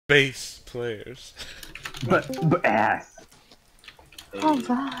base players. But ass. Hey, Oh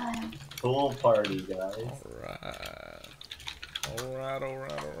god. pool party, guys. Alright.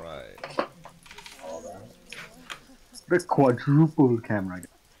 Alright. All that. The quadruple camera.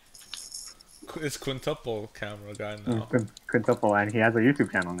 It's quintuple camera guy now. Quintuple, and he has a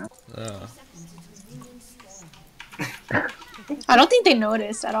YouTube channel now. Yeah. I don't think they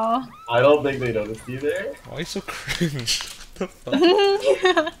noticed at all. I don't think they noticed either. Why are you so cringe? What the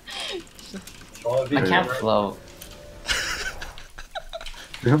fuck? Oh, I can't float.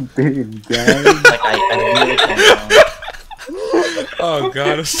 Jumping, guys. Like I really can't. Oh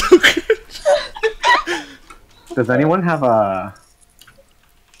god, it's so cringe. Does anyone have a?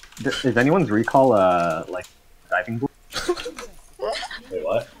 Is anyone's recall like diving board? Wait,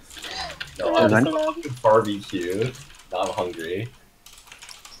 what? No, Is I'm any- just barbecue. Now I'm hungry.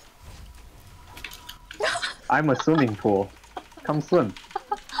 I'm a swimming pool. Come swim.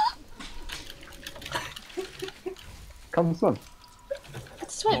 Come swim.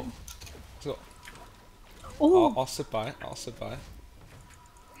 Let's swim. So, Oh, I'll sit by. I'll sit by.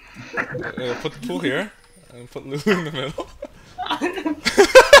 Put the pool here, and put Lulu in the middle.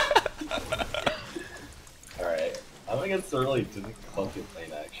 Alright. I'm gonna get thoroughly to the fucking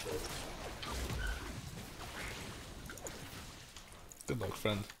plane, actually. Good luck,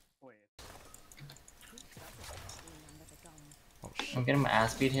 friend. Oh shit. I'm getting my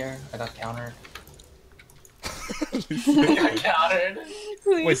ass beat here. I got countered. I countered!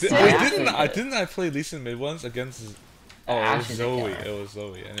 Wait, please didn't I play Lee Sin mid once against? Oh, it was Actually, Zoe. yeah. It was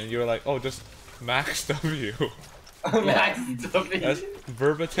Zoe, and then you were like, "Oh, just max W." Max W. That's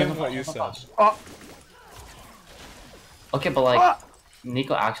verbatim what you said. Oh, Okay, but like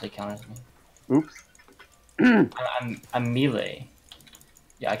Nico actually counters me. oops. I'm melee.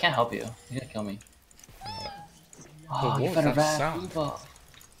 Yeah, I can't help you. He's gonna kill me. Oh, what you was better that rap, sound? Eva.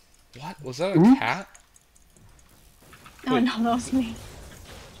 What was that? A Oops. cat? Oh no, that was me.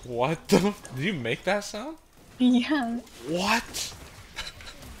 What the? Did you make that sound? Yeah. What?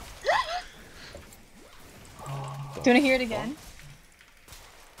 Do you wanna hear it again?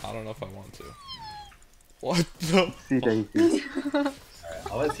 I don't know if I want to. What the? See Daisy. Alright,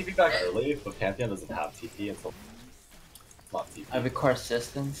 I want to TP back early, but Pantheon doesn't have TP until. Not TP. I require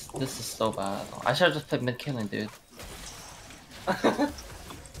assistance. This is so bad. I should have just played mid killing, dude.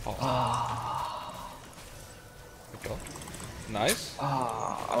 Ah, There we go. Nice.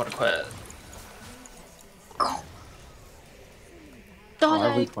 I would've quit. Thought Why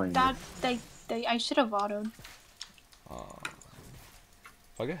are we I playing that I should have autoed.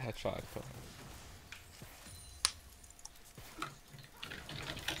 If I get headshot, I'd kill him.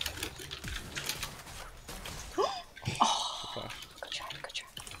 Flash. Good try, good try.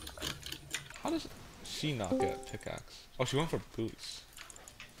 How does she not get pickaxe? Oh, she went for boots.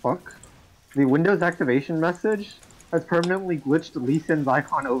 Fuck. The Windows activation message has permanently glitched Lee Sin's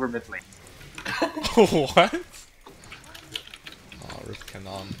icon over mid lane. What? Oh, rip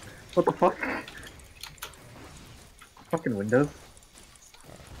Canon. What the fuck? Fucking Windows.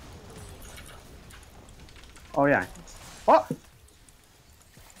 Oh yeah. Oh!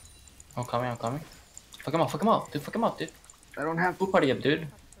 I'm coming. Fuck him up, dude. Fuck him up, dude. I don't have. Pool party up, dude.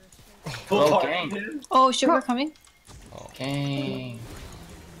 Full Oh, party, gang. dude. Oh shit, we're coming. Gang.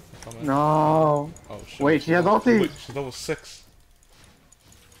 Coming. No. Oh shit. Wait, she has ulti. Wait, she's level 6.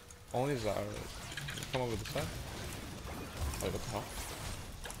 Only Zyra. Come over this side. Wait, what the hell?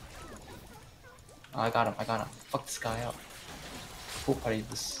 Oh, I got him. Fuck this guy up. Pool party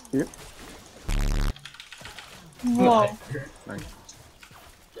this. Yep. Whoa. Nice.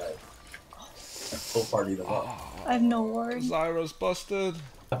 Yeah. Full party them up. I have no worries. Zyra's busted.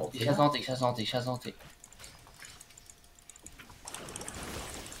 She has ulti.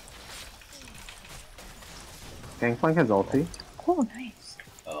 Gangplank has ulti. Oh nice.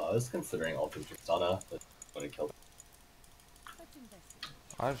 I was considering ultimate Tristana, but when it killed.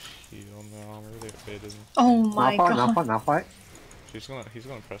 I have heal now. Maybe they faded. Oh my Now fight, now god. fight, now fight. He's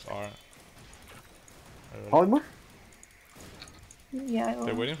gonna press R. Polymorph? Yeah. I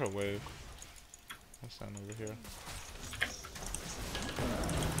They're will. waiting for a wave. I'll stand over here.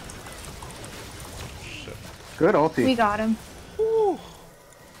 Shit. Good ulti. We got him.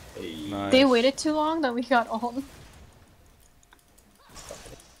 Hey. Nice. They waited too long that we got ult.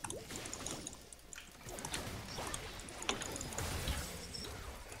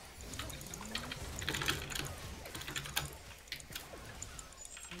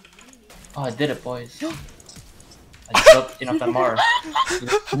 Oh, I did it, boys. I jumped enough MR.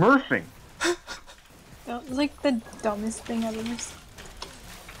 Smurfing. That was like the dumbest thing I've ever seen.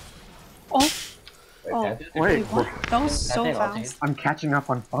 Oh, Wait, Oh. Pantheon? Wait, Wait, what? That was so think I'll take fast. I'm catching up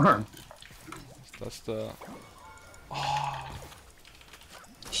on farm. That's the.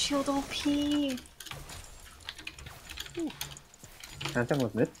 Shield OP. Pantheon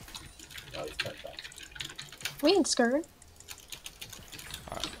was mid. No, he's cut back. We ain't scared.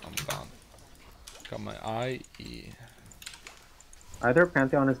 Alright, I'm gone. Got my IE. Either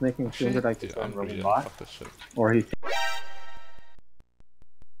Pantheon is making 200 Dude, IQ I'm on really rolling gonna bot, fuck this shit. or he's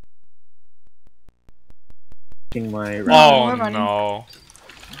taking my round. Oh we're running. no.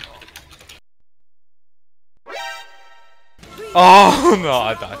 Oh no,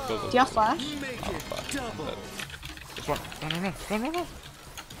 I died. Go, go, Do you have flash? I'm dead. Just run, run.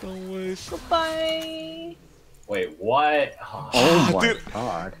 Don't waste. Goodbye. Wait, what? Oh my Dude.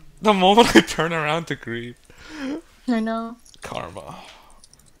 god. The moment I turn around to grieve. I know. Karma.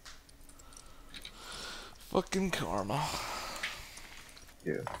 Fucking karma.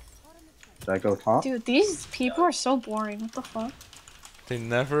 Dude. Should I go top? Dude, these people are so boring. What the fuck? They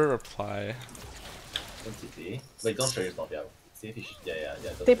never reply. MTD? Wait, don't show yourself yet. See if you should. Yeah.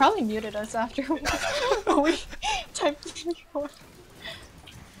 They probably muted us after we typed in your.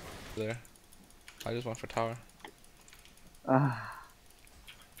 There. I just went for tower.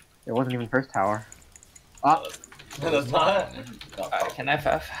 It wasn't even first tower. That's not. Can I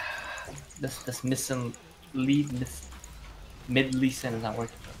FF? This missing lead, mid Lee Sin is not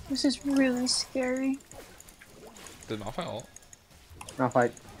working. This is really scary. Did Malphite ult?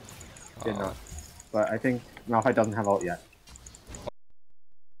 Malphite did not. But I think Malphite doesn't have ult yet.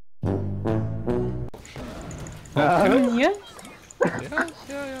 Yeah.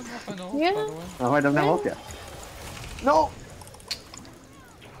 Yeah, Malphite ult, Yeah. by the way. Malphite doesn't have ult yet. No!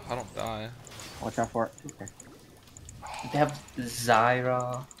 I don't die. Watch out for it. Okay. They have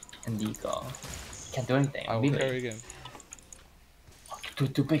Zyra and Nico. Can't do anything. I will Melee. carry again.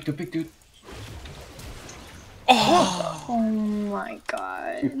 Too big, dude. Oh my She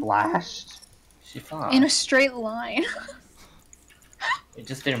god. flashed. She fine. In a straight line. It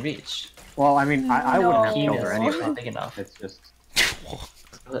just didn't reach. Well, I mean, I wouldn't have No. killed her Penis anyway. not big enough. It's just...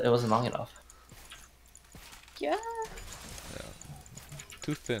 It wasn't long enough. Yeah.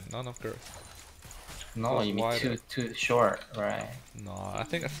 Too thin, not enough girth. No, was you mean wider. too short, right? No, I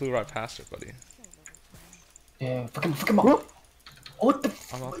think I flew right past her, buddy. Yeah, fuck him up. Oh, what the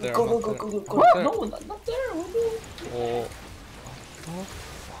f- I'm out there. Go. I'm out there. No, not there. Oh.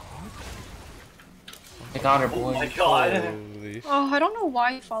 I got her, Oh boy. my god. Holy. Oh, I don't know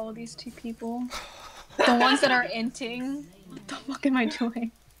why I follow these two people. The ones that are inting. What the fuck am I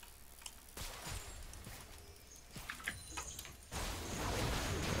doing?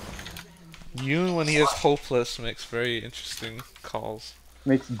 Yoon, when he is hopeless, makes very interesting calls.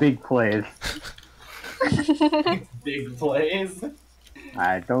 Makes big plays. Big plays.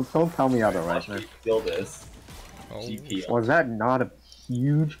 Don't tell me otherwise, Watch me man. steal this. Oh. GP. Was that not a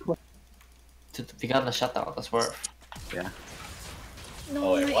huge play? We got the shutdown. That's worth. Yeah. No,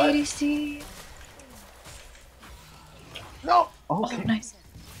 Oh, wait, my what? ADC. No! Oh, Okay. nice.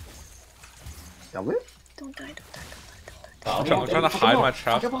 Double it? Don't die. I'm trying to hide my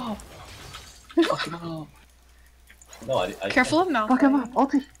trap. Fuck him up. Fuck him up. No, I Careful of mouth. Fuck him up!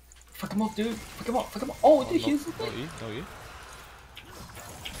 Ulti! Fuck him up, dude. Fuck him up. Oh, dude, he's No E, no E.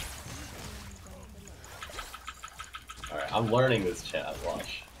 Alright, I'm learning this chat.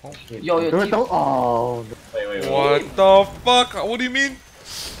 Watch. Oh. Yo, Do it, keep- don't. Oh. Wait. What the fuck? What do you mean?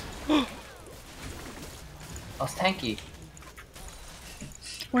 I was tanky.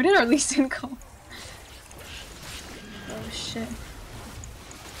 Where did our Lee Sin go? Oh shit.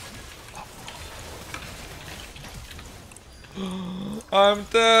 I'm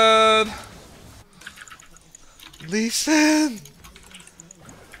dead. Lee Sin.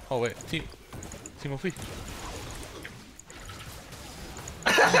 Oh wait, team OP.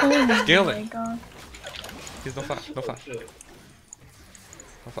 Oh my Scaling. god. He's no flash. No flash.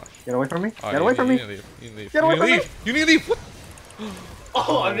 Get away from me! Oh, Get away from me! You need to leave. You need to leave. Get away from me! You need to leave. What?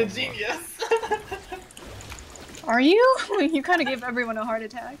 Oh, I'm a genius. Are you? You kind of gave everyone a heart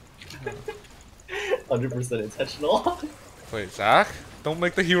attack. 100% intentional. Wait, Zach? Don't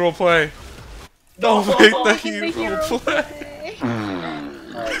make the hero play. Don't make the Making the hero hero play. play.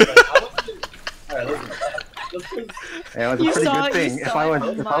 Alright, listen. Yeah, it was a You pretty saw good it, thing. you If saw I it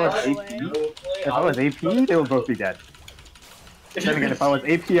was a mile away. if I was AP, they would both be dead. Then again, if I was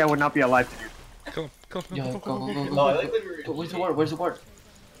AP, I would not be alive to do. Come on. Yo, go. No, I like that we were. Where's the word? Where's the word?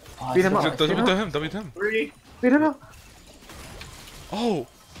 Oh, Beat him it's up. the- W to him. W to him. 3. We don't know. Oh.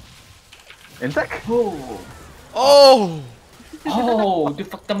 Insect? Oh. Oh. Oh, dude,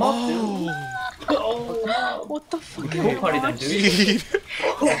 fuck them up, dude. Oh, What the fuck Okay, am we'll I party then, watching?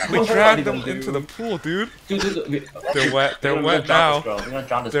 dude. We dragged them into the pool, dude. Dude, They're wet. They're we're wet gonna drown now. this girl. We're gonna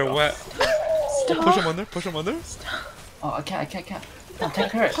drown this They're girl. wet. Stop. Push them under. Push them under. Oh, I can't. No,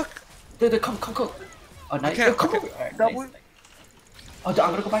 take her. Dude, come. Oh, nice. can't, Come I on. Alright, nice. Oh, dude, I'm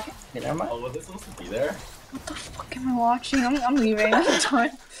gonna go back in. Okay, never mind. Oh, was this supposed to be there? What the fuck am I watching? I'm leaving. I'm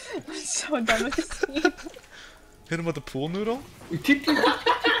done. I'm so done with this game. Hit him with the pool noodle.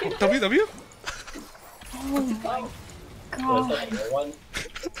 Oh, W. Oh my Oh, is god. that the other one?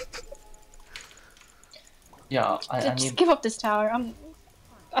 Yeah, I Just need. give up this tower.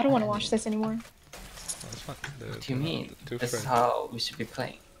 I don't want to watch this anymore. That's fine. What do you mean? Two This is friends. how we should be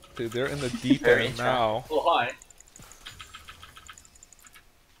playing. Dude, they're in the deep Very end now. Oh, hi.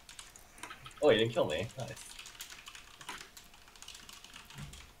 Oh, you didn't kill me. Nice.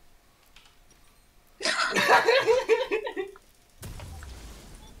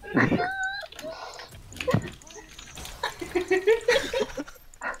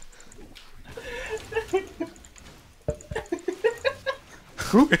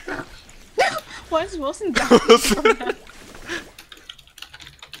 Why is Wilson down?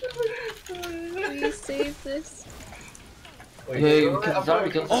 Please save this. Wait, Yeah, wait, because I'm it's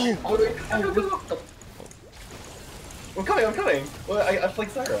already coming. killed. I'm coming. Well, I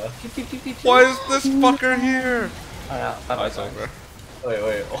flicked Sarah. Why is this fucker here? Alright, Oh, bye it's over.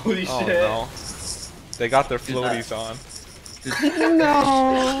 Wait, holy Oh shit. no. They got their that- floaties on.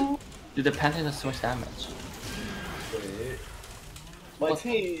 No. Dude, the Pantheon does so much damage. Wait. My What?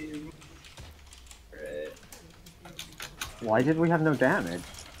 team. Right. Why did we have no damage?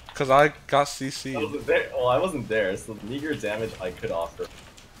 Cause I got I CC'd. wasn't there. Well, I wasn't there, so the meager damage I could offer.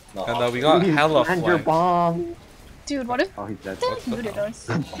 Not And offer. we got Please hella land your flanked. bomb. Dude, what if Oh, he's dead. they What the muted hell? us?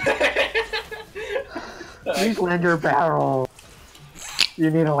 Please land your barrel. You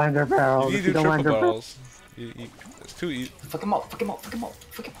need to land your barrel. You need If to you do don't land triple your barrel, barrels. It's too easy. Fuck him up. Come on,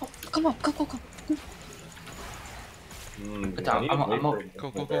 go. But I'm up.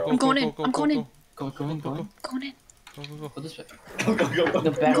 Go. I'm going in. I'm going in. Go in. Going in. Go. Go this way. Go.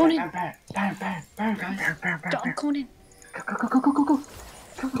 The Baron, going in. Baron, guys. I'm going in.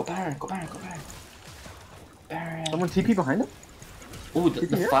 Go Baron. Baron. Someone TP behind him? Ooh,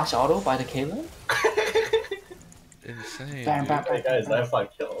 the Yeah. flash auto by the Kaylin? Insane. Baron, dude. Hey guys, I have 5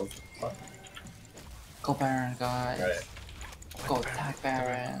 kills. Go Baron, guys. Alright. Go attack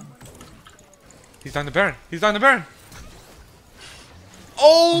Baron. He's down the Baron.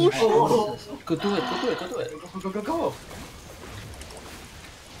 Oh shit! Oh. Go do it. Go.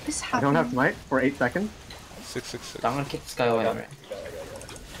 This I don't have happened. smite for 8 seconds. 666. I'm gonna kick this guy away already.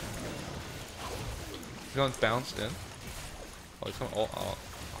 He's going bounced in. Oh, he's going. Oh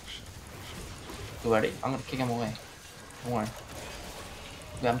shit. You ready? I'm gonna kick him away. Don't worry.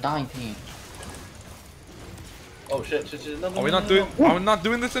 Wait, I'm dying, team. Oh shit. No, Are we not doing? Are we not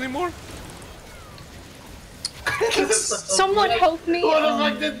doing this anymore? Someone help me. Who the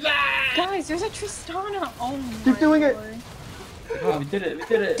fuck did that? Guys, there's a Tristana. Oh my Keep doing it. lord. Oh, we did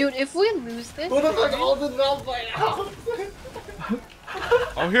it. Dude, if we lose this, Who the fuck all did not play out?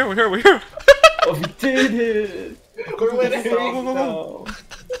 Oh, we're here. Oh, we did it. We're winning. Go.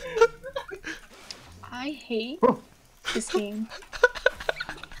 I hate this game.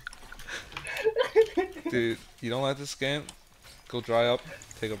 Dude, you don't like this game? Go dry up.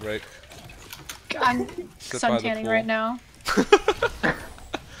 Take a break. I'm Sit by the suntanning pool. right now.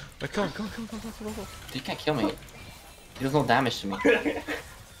 Wait, go. You can't kill me. He does no damage to me.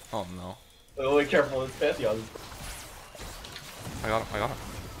 Oh no. Oh, wait, careful. It's Pantheon. I got him.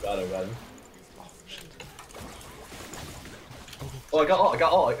 Got him. Oh, I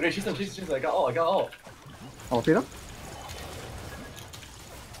got all. Wait, she's in. I got all. Oh, see them?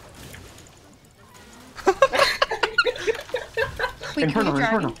 Wait, Inferno, can we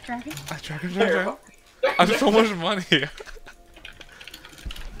Inferno. dragon? I dragon. I have so much money.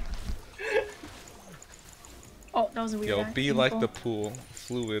 Oh, that was a weird. Yo, act. be like Cool. the pool,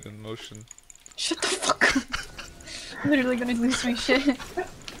 fluid in motion. Shut the fuck up. I'm literally gonna lose my shit.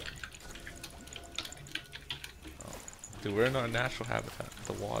 Dude, we're in our natural habitat,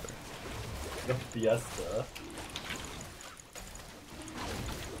 the water. The fiesta.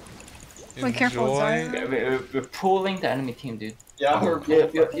 Wait, careful, sorry. Enjoy. We're pulling the enemy team, dude. Yeah, we're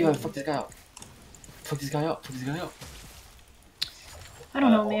Yo, fuck this guy up. Fuck this guy up. I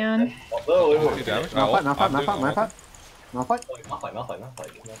don't know, man. Oh, Do wait. damage? Not fight.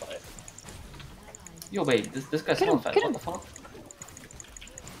 Yo, wait, this guy's Get him, still fed. get What him. the fuck?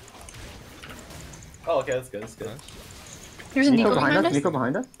 Oh, okay, that's good. Nice. There's a Nico Nico behind us. Nico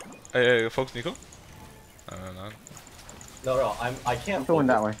behind us. Hey, folks, Nico. No. No, I can't. I'm going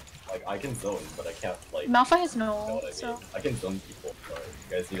that way. Like I can zone, but I can't like. Malphite has You know no, what I mean? so I can zone people, but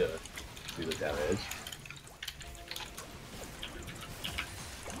you guys need to do the damage.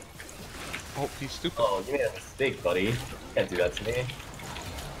 Oh, he's stupid. Oh, you made a mistake, buddy. Can't do that to me.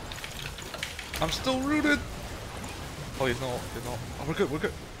 I'm still rooted. Oh, he's no. Oh, we're good. We're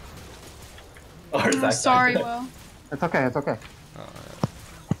good. Or is that sorry, Will. It's okay, it's okay.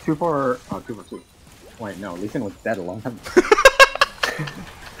 2 for 2. Wait, no, Lee Sin was dead a long time ago.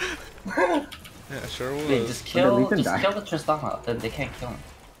 Yeah, sure was. Wait, just kill Lee Sin died. the Tristana, then they can't kill him.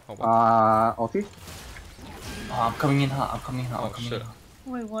 Oh, wow. Ulti? Oh, I'm coming in hot, I'm coming in hot, Oh, I'm coming shit. in hot.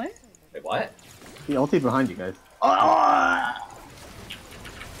 Wait, what? Wait, what? He ultied behind you guys.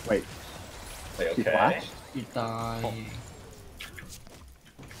 Wait, Wait, she okay. flashed? You die.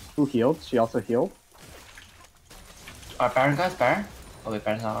 Who healed? She also healed? Alright, Baron guys, Baron? Oh wait,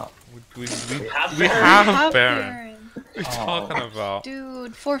 Baron's not up. We have we Baron. have Baron. Baron. What are you talking about?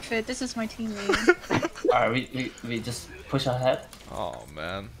 Dude, forfeit. This is my teammate. Alright, we just push ahead. Oh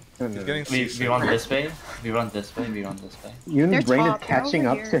man, No, he's no, getting We seasick. run this way, we run this way, we run this way. Yoon's They're brain is top, they're catching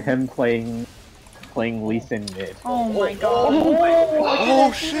over up here. to him playing Lee Sin mid. Oh my god.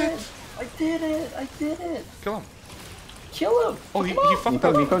 Oh shit! I did it! Kill him. Kill him! Oh, he fucked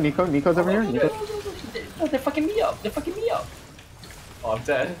up. Nico's over here. Nico. No, they're fucking me up, Oh, I'm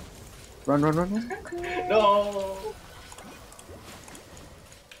dead. Run. No.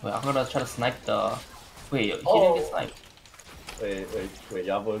 Wait, I'm gonna try to snipe the... Wait, he didn't Oh. get sniped. Wait,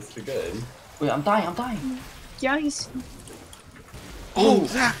 Yabo is too good. Wait, I'm dying. Yeah, he's. Oh,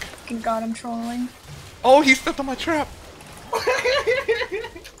 Zach. Fucking god, I'm trolling. Oh, he stepped on my trap.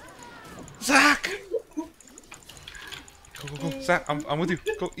 Zach. Go. Zach, I'm with you.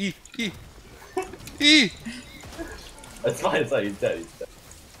 Go, E. That's fine, it's fine, he's dead.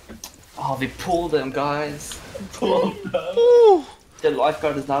 Oh, they pulled him, guys. Pull him down. Ooh. The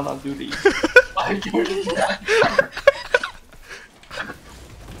lifeguard is not on duty. Lifeguard is not.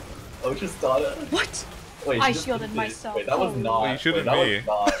 Oh, just thought it. What? Wait, I she just shielded did- myself. Wait, that was Oh. not. Well, you shielded that me.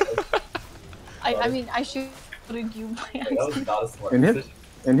 Was not, I mean, I shielded you by that was accident. not a smart Inhib? decision.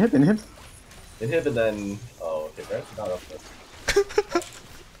 Inhib. Inhib and then. Oh, okay, Barrett's not up there.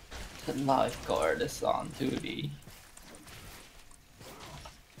 The lifeguard is on duty.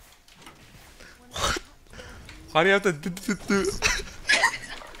 How do you have to?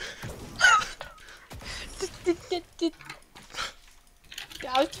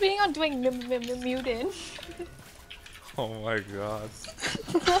 I was planning on doing mutant. Oh my god.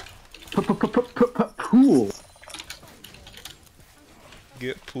 Cool.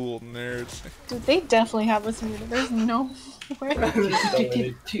 Get pooled, nerds. Dude, they definitely have us muted. There's no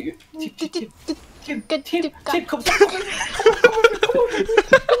way.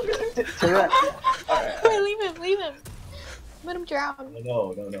 Wait, leave him. Let him drown.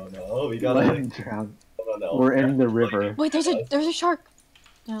 No. We Let gotta. him drown. No. We're in the river. Wait, there's a shark.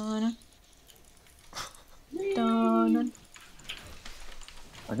 Dun.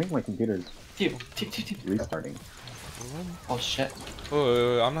 I think my computer's Tip. restarting. Oh shit.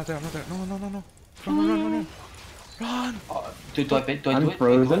 Oh, I'm not there. No. Run. Do I bait? Do I I'm do it?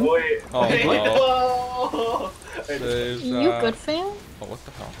 frozen. Wait. Oh, wait, no. no. Saves, You good, fam? Oh, what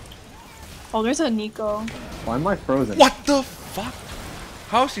the hell? Oh, there's a Nico. Why am I frozen? What the fuck?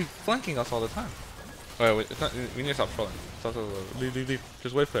 How is she flanking us all the time? Wait, it's not, we need to stop trolling. Stop. Leave.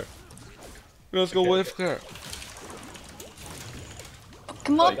 Just wait there. Let's go wait there.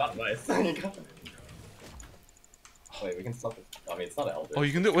 Come Oh, on. you got nice. Wait, we can stop it. I mean, it's not an elder. Oh,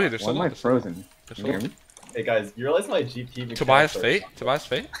 you can do it. Wait, there's Why am still I on. There's still on. frozen? There's Can you still hear on. me? Hey guys, you realize my GP. Tobias Fate?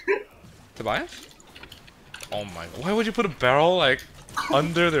 Tobias? Oh my god. Why would you put a barrel like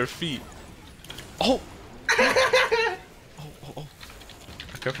under their feet? Oh! Oh.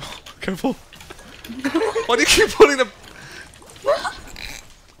 Careful. Why do you keep putting the...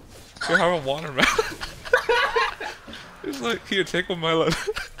 You have a watermelon. It's like, here, take one melon.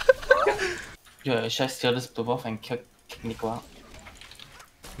 Yo, should I steal this blue buff and kick Nico out?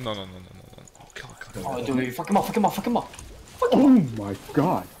 No. Oh, kill. Oh, dude, fuck him up. Oh my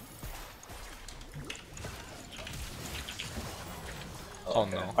god. Oh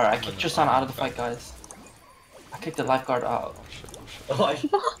no. Alright, I kicked Tristan out of the fight, guys. I kicked the lifeguard out.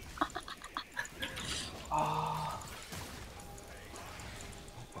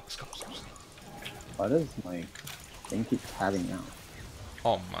 Let's go. Why does my thing keep tabbing out?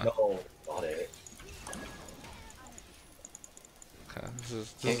 Oh man. No, got it. Okay, this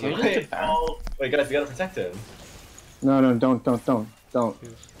is Okay, Wait, oh, wait, guys, we gotta protect him. No, don't.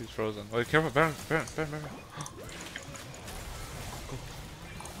 he's frozen. Wait, careful, Baron.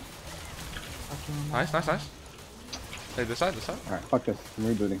 Nice. Hey, this side, this side. Alright, fuck this. I'm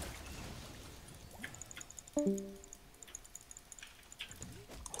rebooting.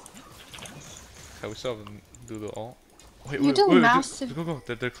 Okay, we still have to do the ult. Wait, You wait, do wait, wait, massive- go.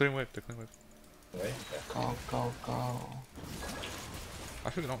 They're clearing wave. They're clearing wave. Wait, okay. Go.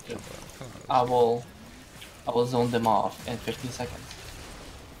 Actually, they don't jump. But I will zone them off in 15 seconds.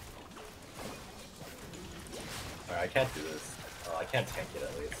 Alright, I can't do this. Oh, I can't tank it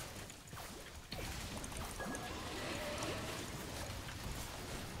at least.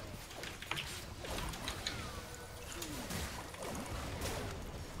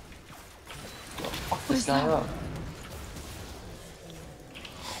 Fuck this guy up.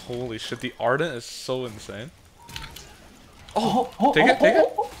 Holy shit, the Ardent is so insane. Oh, Take it.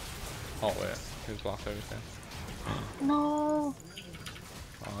 Oh wait, he's blocked everything. No.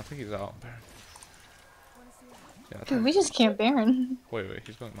 Oh, I think he's out. Yeah, Dude, we just can't Baron. wait,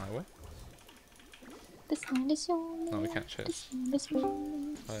 he's going my way? This land is yours. No, we can't chase. This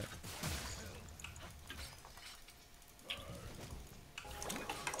land is Wait.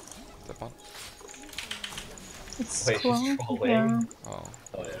 Step on. It's Wait, close. he's trolling? Yeah. Oh,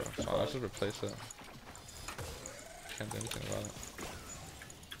 Oh, yeah. so I should replace it. Can't do anything about it.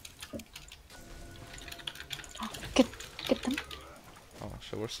 Get them. Oh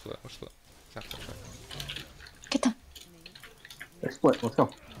shit, we're split. Exactly. Get them. They're split. Let's go.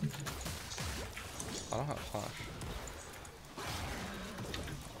 I don't have flash.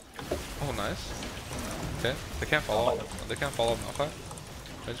 Oh, nice. Okay, they can't follow. They can't follow Malphite.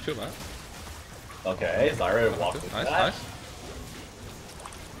 I just killed that. Okay, Zyra walked with Nice, that. nice.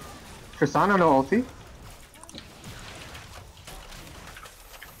 Tristana no ulti.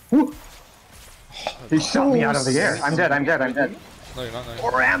 Woo! He shot me out of the air. I'm dead. No, you're not. No, you're not.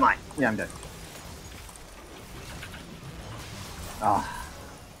 Or am I? Yeah, I'm dead. Ah.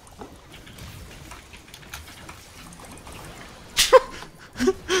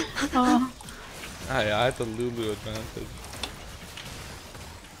 Ah, yeah, I had the Lulu advantage.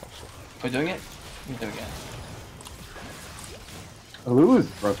 We're doing it? We're doing it. Lulu's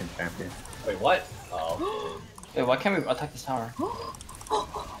broken champion. Wait, what? Oh. Wait, why can't we attack this tower?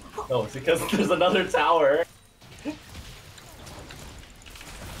 No, it's because there's another tower.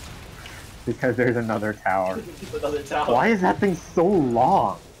 Because there's another tower. There's another tower. Why is that thing so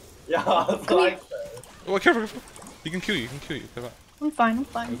long? Yeah, that's what I said. Oh, careful. He can kill you. Come on. I'm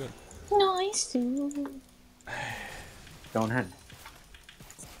fine. You're good. Nice, dude. Don't end.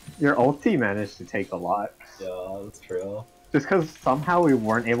 Your ulti managed to take a lot. Yeah, that's true. Just because somehow we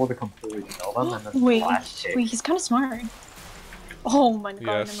weren't able to completely kill them and then Wait, flash kick. he's kind of smart. Oh my god, Yeah,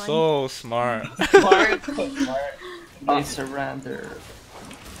 never mind. so smart. Smart. They surrendered.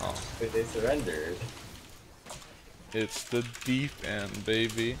 Oh, Wait, they surrendered. it's the deep end,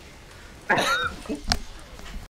 baby.